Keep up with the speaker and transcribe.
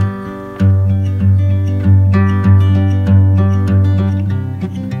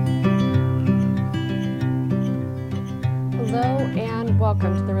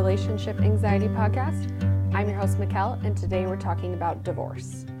podcast. I'm your host, Mikkel, and today we're talking about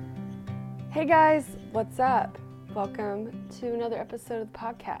divorce. Hey guys, what's up? Welcome to another episode of the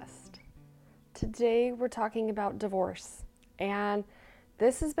podcast. Today we're talking about divorce, and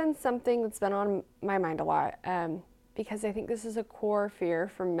this has been something that's been on my mind a lot because I think this is a core fear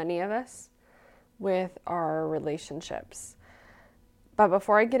for many of us with our relationships. But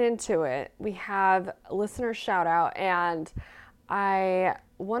before I get into it, we have a listener shout out, and I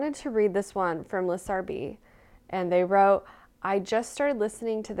wanted to read this one from Liz RB, and they wrote, I just started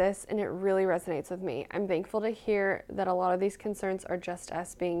listening to this and it really resonates with me. I'm thankful to hear that a lot of these concerns are just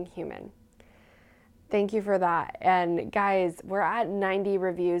us being human. Thank you for that. And guys, we're at 90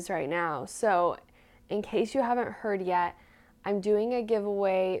 reviews right now. So in case you haven't heard yet, I'm doing a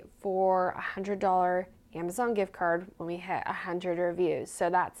giveaway for a $100 Amazon gift card when we hit 100 reviews. So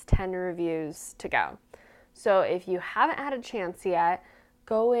that's 10 reviews to go. So if you haven't had a chance yet,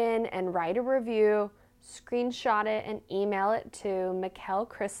 go in and write a review, screenshot it, and email it to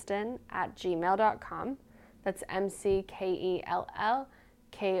mckellkristen@gmail.com. That's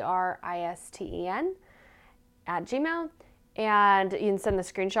MCKELLKRISTEN @gmail. And you can send the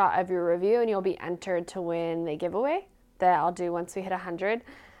screenshot of your review and you'll be entered to win the giveaway that I'll do once we hit 100.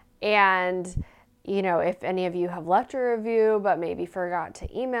 And you know, if any of you have left a review but maybe forgot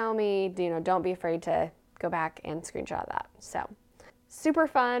to email me, don't be afraid to go back and screenshot that. So super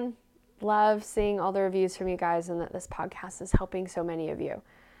fun. Love seeing all the reviews from you guys and that this podcast is helping so many of you.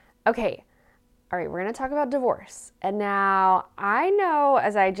 Okay. All right. We're going to talk about divorce. And now I know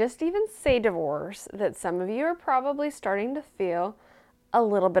as I just even say divorce that some of you are probably starting to feel a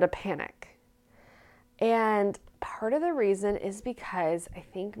little bit of panic. And part of the reason is because I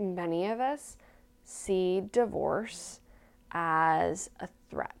think many of us see divorce as a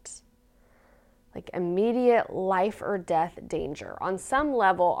threat. Like immediate life or death danger. On some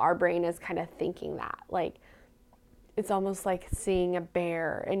level, our brain is kind of thinking that. Like it's almost like seeing a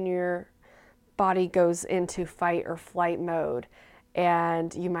bear and your body goes into fight or flight mode,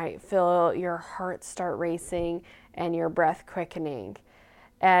 and you might feel your heart start racing and your breath quickening.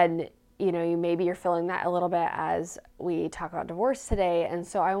 And maybe you're feeling that a little bit as we talk about divorce today. And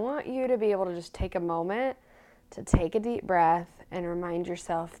so I want you to be able to just take a moment to take a deep breath and remind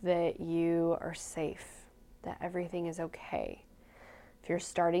yourself that you are safe, that everything is okay. If you're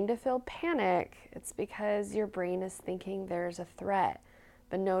starting to feel panic, it's because your brain is thinking there's a threat.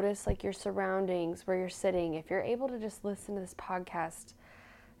 But notice like your surroundings, where you're sitting. If you're able to just listen to this podcast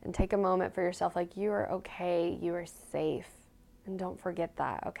and take a moment for yourself, like you are okay, you are safe. And don't forget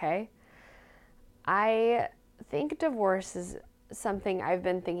that, okay? I think divorce is something I've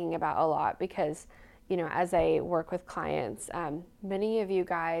been thinking about a lot because as I work with clients, many of you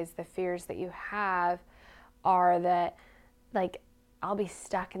guys, the fears that you have are that, like, I'll be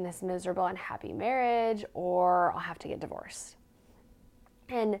stuck in this miserable, unhappy marriage, or I'll have to get divorced.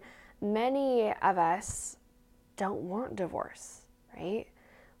 And many of us don't want divorce, right?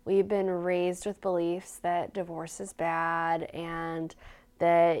 We've been raised with beliefs that divorce is bad and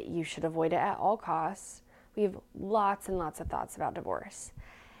that you should avoid it at all costs. We have lots and lots of thoughts about divorce.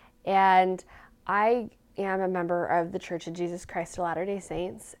 And I am a member of the Church of Jesus Christ of Latter-day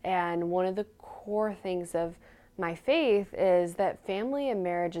Saints, and one of the core things of my faith is that family and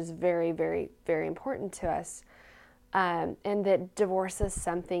marriage is very, very, very important to us, and that divorce is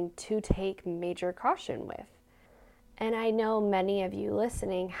something to take major caution with. And I know many of you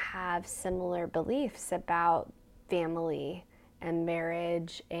listening have similar beliefs about family and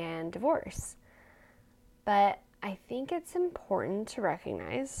marriage and divorce. But I think it's important to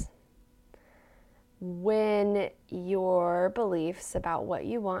recognize when your beliefs about what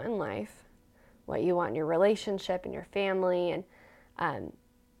you want in life, what you want in your relationship and your family, and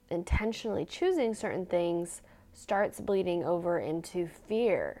intentionally choosing certain things starts bleeding over into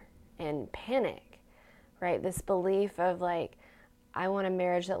fear and panic, right? This belief of like, I want a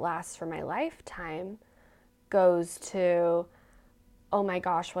marriage that lasts for my lifetime goes to, oh my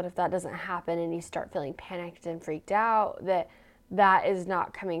gosh, what if that doesn't happen? And you start feeling panicked and freaked out. That is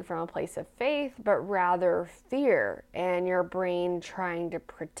not coming from a place of faith, but rather fear and your brain trying to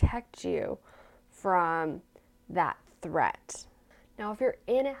protect you from that threat. Now, if you're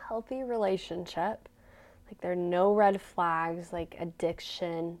in a healthy relationship, like there are no red flags like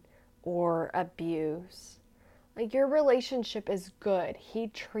addiction or abuse, like your relationship is good. He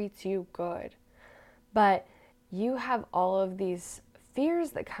treats you good. But you have all of these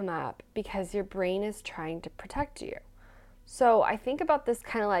fears that come up because your brain is trying to protect you. So I think about this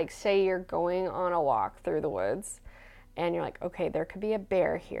kind of like, say you're going on a walk through the woods and you're like, okay, there could be a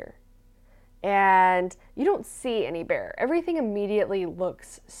bear here. and you don't see any bear. Everything immediately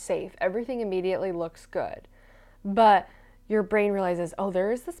looks safe. Everything immediately looks good. But your brain realizes, oh,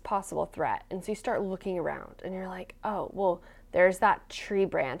 there is this possible threat. And so you start looking around and you're like, oh, well, there's that tree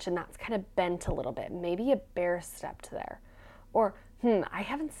branch and that's kind of bent a little bit. Maybe a bear stepped there. Or, I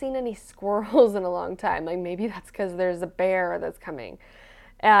haven't seen any squirrels in a long time. Like maybe that's because there's a bear that's coming.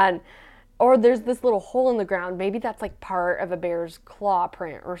 Or there's this little hole in the ground. Maybe that's like part of a bear's claw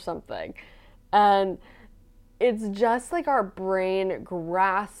print or something. And it's just like our brain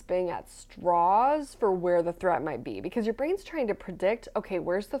grasping at straws for where the threat might be, because your brain's trying to predict, okay,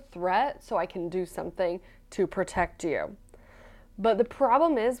 where's the threat so I can do something to protect you. But the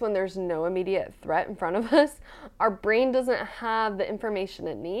problem is when there's no immediate threat in front of us, our brain doesn't have the information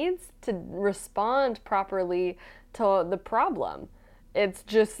it needs to respond properly to the problem. It's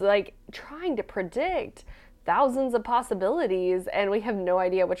just like trying to predict thousands of possibilities, and we have no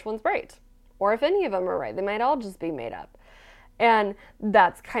idea which one's right, or if any of them are right. They might all just be made up. And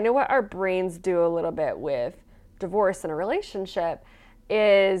that's kind of what our brains do a little bit with divorce in a relationship,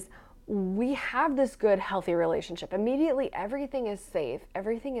 is we have this good, healthy relationship. Immediately, everything is safe,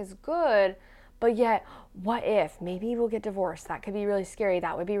 everything is good, but yet, what if? Maybe we'll get divorced. That could be really scary.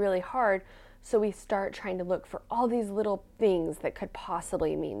 That would be really hard. So we start trying to look for all these little things that could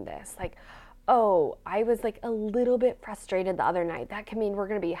possibly mean this. Like, oh, I was like a little bit frustrated the other night. That could mean we're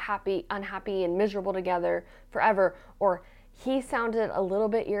going to be happy, unhappy, and miserable together forever. Or he sounded a little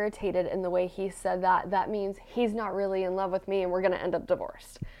bit irritated in the way he said that. That means he's not really in love with me and we're going to end up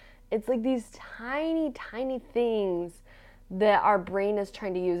divorced. It's like these tiny, tiny things that our brain is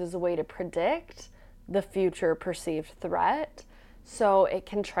trying to use as a way to predict the future perceived threat, so it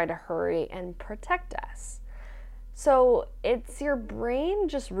can try to hurry and protect us. So it's your brain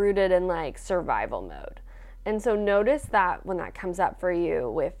just rooted in like survival mode. And so notice that when that comes up for you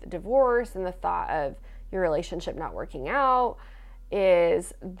with divorce and the thought of your relationship not working out,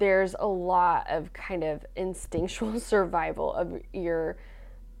 is there's a lot of kind of instinctual survival of your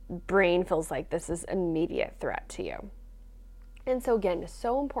brain feels like this is immediate threat to you. And so again, it's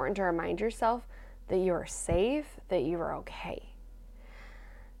so important to remind yourself that you are safe, that you are okay.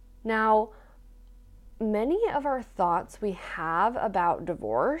 Now, many of our thoughts we have about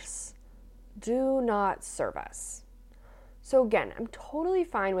divorce do not serve us. So again, I'm totally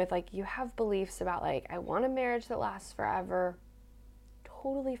fine with like you have beliefs about like I want a marriage that lasts forever.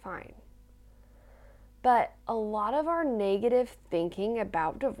 Totally fine. But a lot of our negative thinking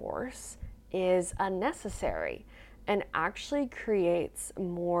about divorce is unnecessary and actually creates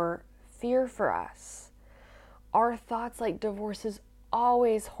more fear for us. Our thoughts like divorce is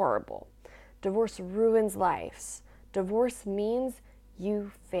always horrible. Divorce ruins lives. Divorce means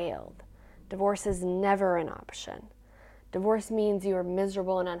you failed. Divorce is never an option. Divorce means you are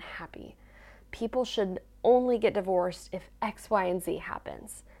miserable and unhappy. People should only get divorced if X, Y, and Z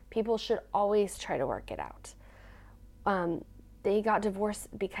happens. People should always try to work it out. They got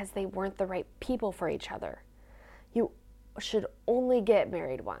divorced because they weren't the right people for each other. You should only get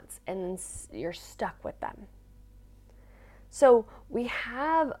married once and then you're stuck with them. So we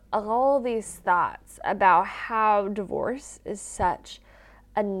have all these thoughts about how divorce is such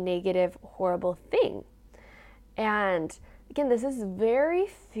a negative, horrible thing. And again, this is very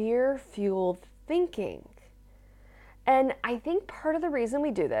fear-fueled thinking. And I think part of the reason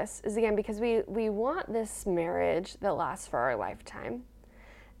we do this is, again, because we want this marriage that lasts for our lifetime.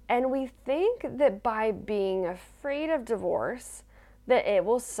 And we think that by being afraid of divorce, that it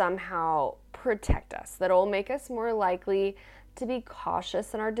will somehow protect us, that it will make us more likely to be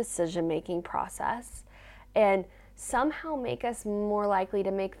cautious in our decision-making process and somehow make us more likely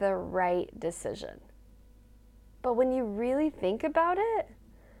to make the right decision. But when you really think about it,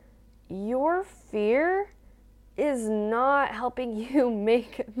 your fear is not helping you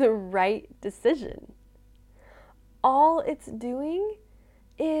make the right decision. All it's doing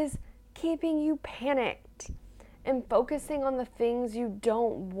is keeping you panicked and focusing on the things you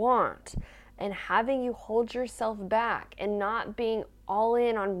don't want and having you hold yourself back and not being all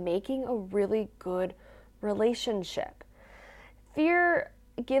in on making a really good relationship. Fear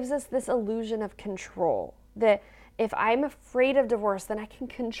gives us this illusion of control, that if I'm afraid of divorce, then I can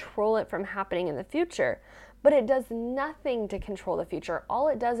control it from happening in the future. But it does nothing to control the future. All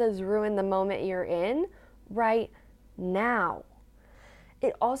it does is ruin the moment you're in right now.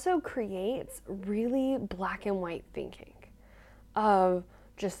 It also creates really black and white thinking of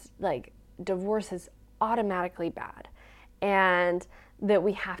just like divorce is automatically bad and that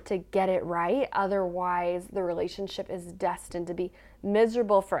we have to get it right. Otherwise, the relationship is destined to be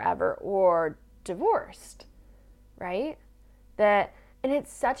miserable forever or divorced, right? That And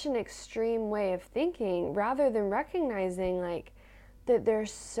it's such an extreme way of thinking rather than recognizing like that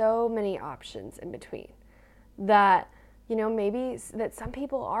there's so many options in between. That, maybe that some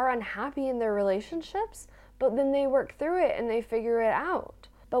people are unhappy in their relationships, but then they work through it and they figure it out.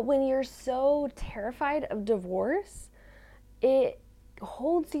 But when you're so terrified of divorce, it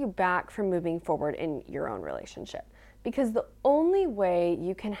holds you back from moving forward in your own relationship. Because the only way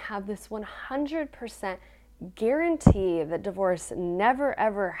you can have this 100% guarantee that divorce never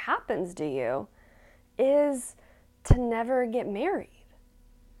ever happens to you is to never get married.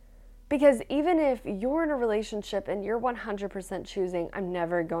 Because even if you're in a relationship and you're 100% choosing, I'm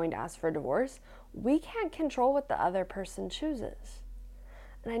never going to ask for a divorce, we can't control what the other person chooses.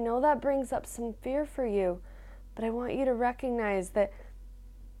 And I know that brings up some fear for you, but I want you to recognize that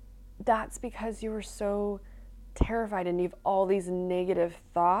that's because you were so terrified and you have all these negative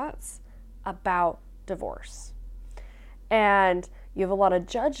thoughts about divorce. And you have a lot of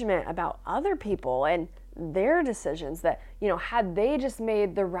judgment about other people and their decisions that, had they just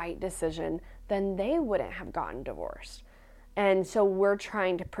made the right decision, then they wouldn't have gotten divorced. And so we're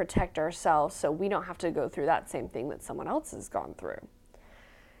trying to protect ourselves so we don't have to go through that same thing that someone else has gone through.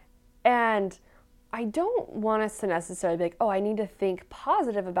 And I don't want us to necessarily be like, oh, I need to think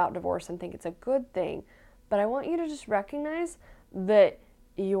positive about divorce and think it's a good thing. But I want you to just recognize that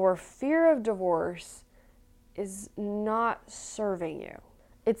your fear of divorce is not serving you.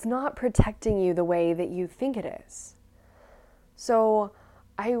 It's not protecting you the way that you think it is. So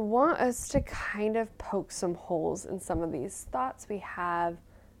I want us to kind of poke some holes in some of these thoughts we have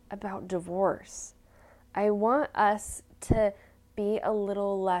about divorce. I want us to be a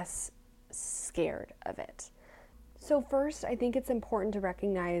little less scared of it. So first, I think it's important to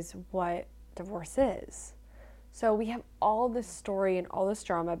recognize what divorce is. So we have all this story and all this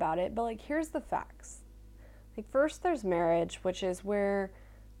drama about it, but here's the facts. First there's marriage, which is where,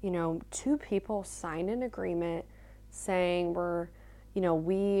 two people sign an agreement saying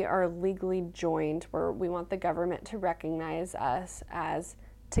we are legally joined, where we want the government to recognize us as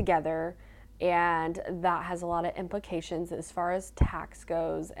together, and that has a lot of implications as far as tax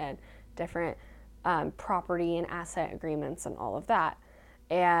goes and different property and asset agreements and all of that.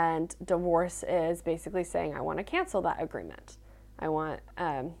 And divorce is basically saying, I want to cancel that agreement. I want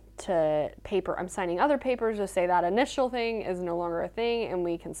I'm signing other papers to say that initial thing is no longer a thing and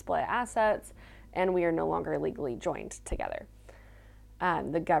we can split assets and we are no longer legally joined together.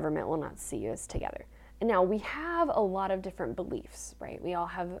 The government will not see us together. And now we have a lot of different beliefs, right? We all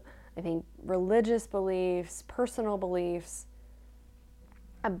have, I think, religious beliefs, personal beliefs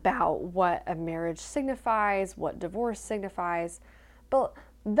about what a marriage signifies, what divorce signifies. But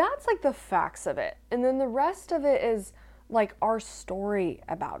that's the facts of it. And then the rest of it is our story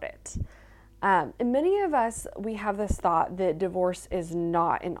about it. And many of us, we have this thought that divorce is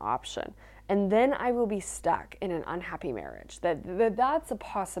not an option. And then I will be stuck in an unhappy marriage. That's a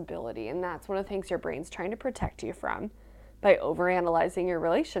possibility. And that's one of the things your brain's trying to protect you from by overanalyzing your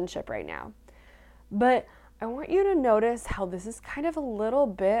relationship right now. But I want you to notice how this is kind of a little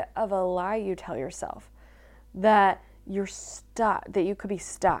bit of a lie you tell yourself. That you're stuck, that you could be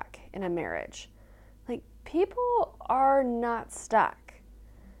stuck in a marriage. People are not stuck.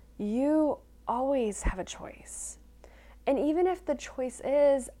 You always have a choice. And even if the choice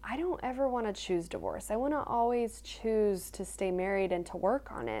is, I don't ever want to choose divorce. I want to always choose to stay married and to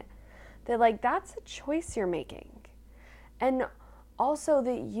work on it. That that's a choice you're making. And also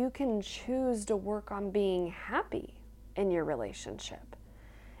that you can choose to work on being happy in your relationship.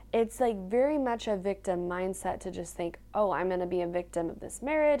 It's very much a victim mindset to just think, oh, I'm going to be a victim of this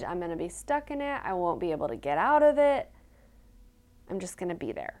marriage. I'm going to be stuck in it. I won't be able to get out of it. I'm just going to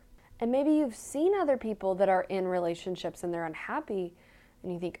be there. And maybe you've seen other people that are in relationships and they're unhappy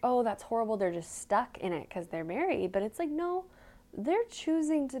and you think, oh, that's horrible. They're just stuck in it because they're married. But it's no, they're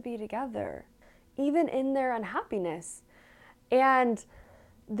choosing to be together, even in their unhappiness. And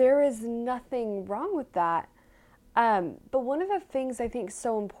there is nothing wrong with that. But one of the things I think is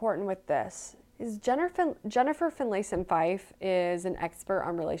so important with this is Jennifer Finlayson Fife is an expert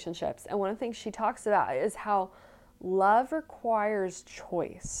on relationships. And one of the things she talks about is how love requires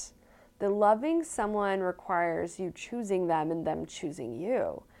choice. That loving someone requires you choosing them and them choosing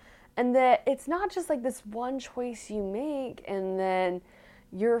you. And that it's not just this one choice you make and then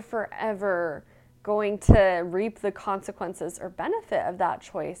you're forever going to reap the consequences or benefit of that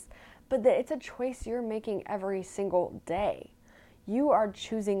choice. But that it's a choice you're making every single day. You are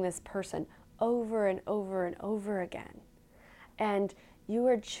choosing this person over and over and over again. And you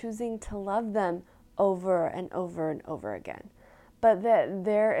are choosing to love them over and over and over again. But that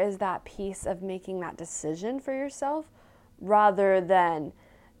there is that piece of making that decision for yourself rather than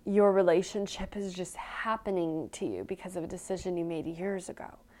your relationship is just happening to you because of a decision you made years ago.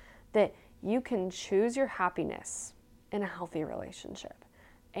 That you can choose your happiness in a healthy relationship,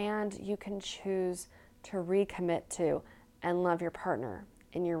 and you can choose to recommit to and love your partner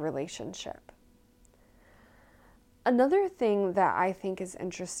in your relationship. Another thing that I think is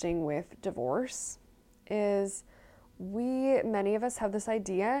interesting with divorce is many of us have this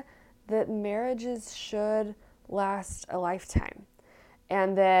idea that marriages should last a lifetime,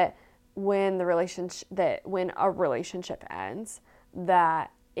 and that when a relationship ends,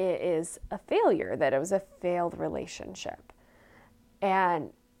 that it is a failure, that it was a failed relationship.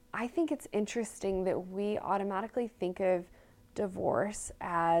 And I think it's interesting that we automatically think of divorce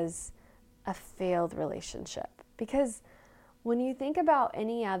as a failed relationship, because when you think about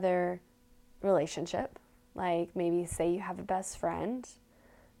any other relationship, like maybe say you have a best friend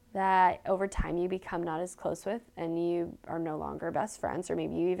that over time you become not as close with and you are no longer best friends, or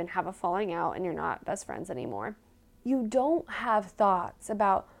maybe you even have a falling out and you're not best friends anymore, you don't have thoughts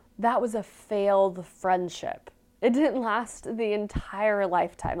about that was a failed friendship. It didn't last the entire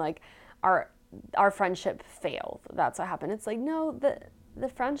lifetime. Like our friendship failed. That's what happened. It's like, no, the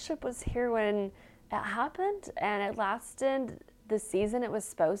friendship was here when it happened, and it lasted the season it was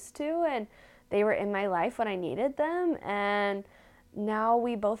supposed to, and they were in my life when I needed them, and now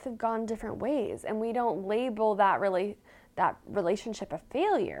we both have gone different ways, and we don't label that relationship a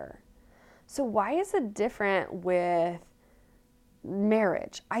failure. So why is it different with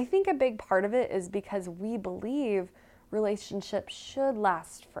marriage? I think a big part of it is because we believe relationships should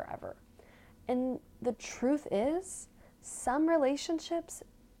last forever. And the truth is, some relationships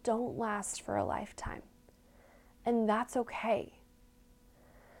don't last for a lifetime. And that's okay.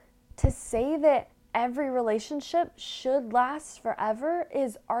 To say that every relationship should last forever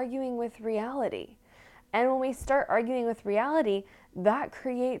is arguing with reality. And when we start arguing with reality, that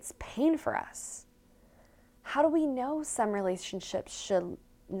creates pain for us. How do we know some relationships should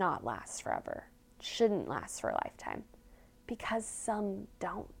not last forever, shouldn't last for a lifetime? Because some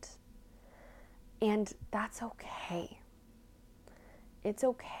don't. And that's okay. It's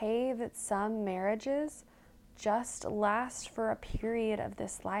okay that some marriages just last for a period of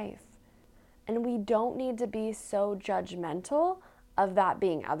this life. And we don't need to be so judgmental of that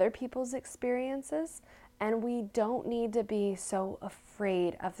being other people's experiences, and we don't need to be so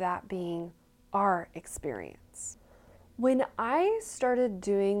afraid of that being our experience. When I started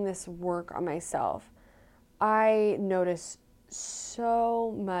doing this work on myself, I noticed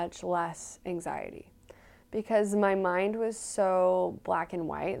so much less anxiety, because my mind was so black and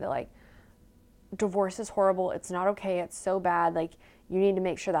white that like, divorce is horrible, it's not okay, it's so bad, like you need to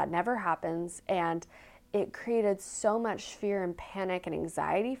make sure that never happens. And it created so much fear and panic and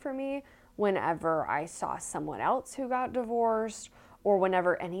anxiety for me whenever I saw someone else who got divorced, or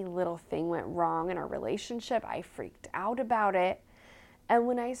whenever any little thing went wrong in our relationship, I freaked out about it. And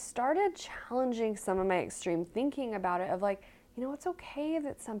when I started challenging some of my extreme thinking about it, of like, it's okay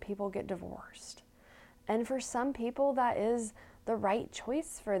that some people get divorced. And for some people, that is the right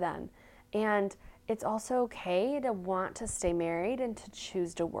choice for them. And it's also okay to want to stay married and to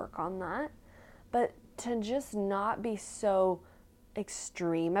choose to work on that. But to just not be so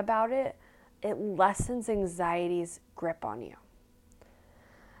extreme about it, it lessens anxiety's grip on you.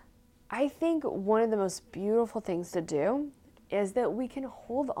 I think one of the most beautiful things to do is that we can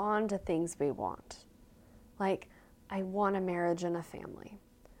hold on to things we want. Like, I want a marriage and a family.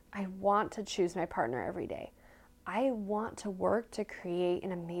 I want to choose my partner every day. I want to work to create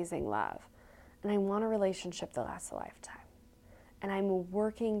an amazing love. And I want a relationship that lasts a lifetime. And I'm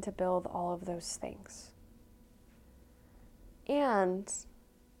working to build all of those things. And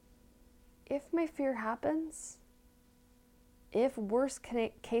if my fear happens, if worst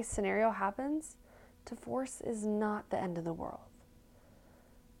case scenario happens, divorce is not the end of the world.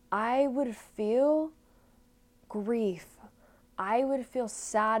 I would feel grief. I would feel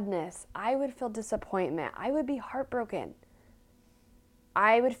sadness. I would feel disappointment. I would be heartbroken.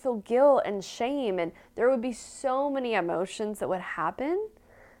 I would feel guilt and shame, and there would be so many emotions that would happen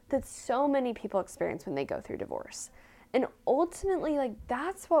that so many people experience when they go through divorce. And ultimately,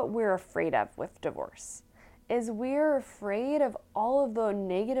 that's what we're afraid of with divorce, is we're afraid of all of the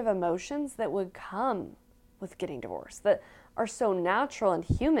negative emotions that would come with getting divorced, that are so natural and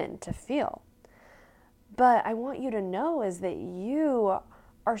human to feel. But I want you to know is that you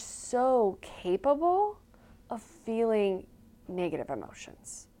are so capable of feeling negative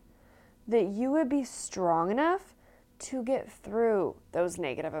emotions, that you would be strong enough to get through those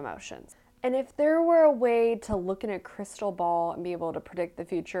negative emotions. And if there were a way to look in a crystal ball and be able to predict the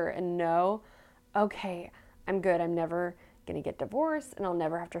future and know, okay, I'm good, I'm never going to get divorced and I'll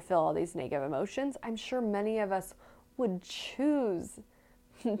never have to feel all these negative emotions. I'm sure many of us would choose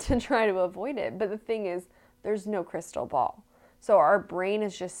to try to avoid it. But the thing is, there's no crystal ball. So our brain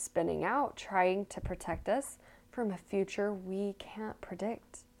is just spinning out, trying to protect us from a future we can't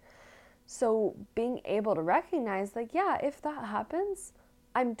predict. So being able to recognize, like, yeah, if that happens,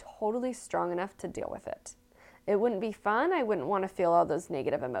 I'm totally strong enough to deal with it. It wouldn't be fun. I wouldn't want to feel all those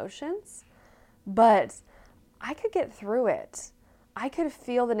negative emotions, but I could get through it. I could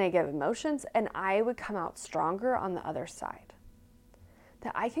feel the negative emotions and I would come out stronger on the other side.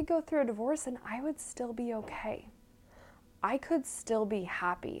 That I could go through a divorce and I would still be okay. I could still be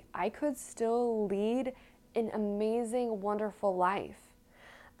happy. I could still lead an amazing, wonderful life.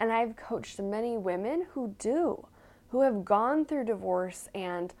 And I've coached many women who have gone through divorce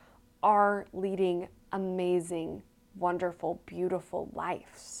and are leading amazing, wonderful, beautiful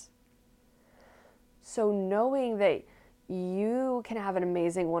lives. So knowing that you can have an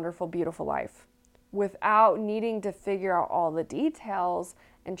amazing, wonderful, beautiful life without needing to figure out all the details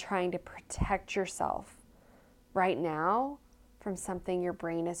and trying to protect yourself right now from something your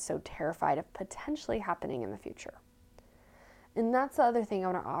brain is so terrified of potentially happening in the future. And that's the other thing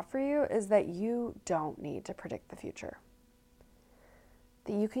I want to offer you, is that you don't need to predict the future.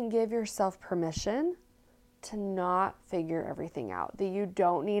 That you can give yourself permission to not figure everything out. That you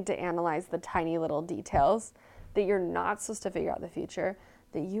don't need to analyze the tiny little details. That you're not supposed to figure out the future.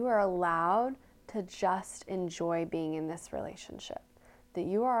 That you are allowed to just enjoy being in this relationship. That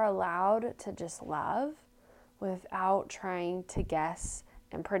you are allowed to just love without trying to guess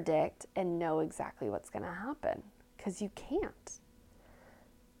and predict and know exactly what's going to happen, because you can't.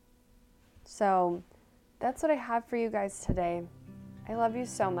 So that's what I have for you guys today. I love you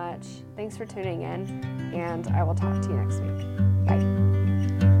so much. Thanks for tuning in, and I will talk to you next week. Bye.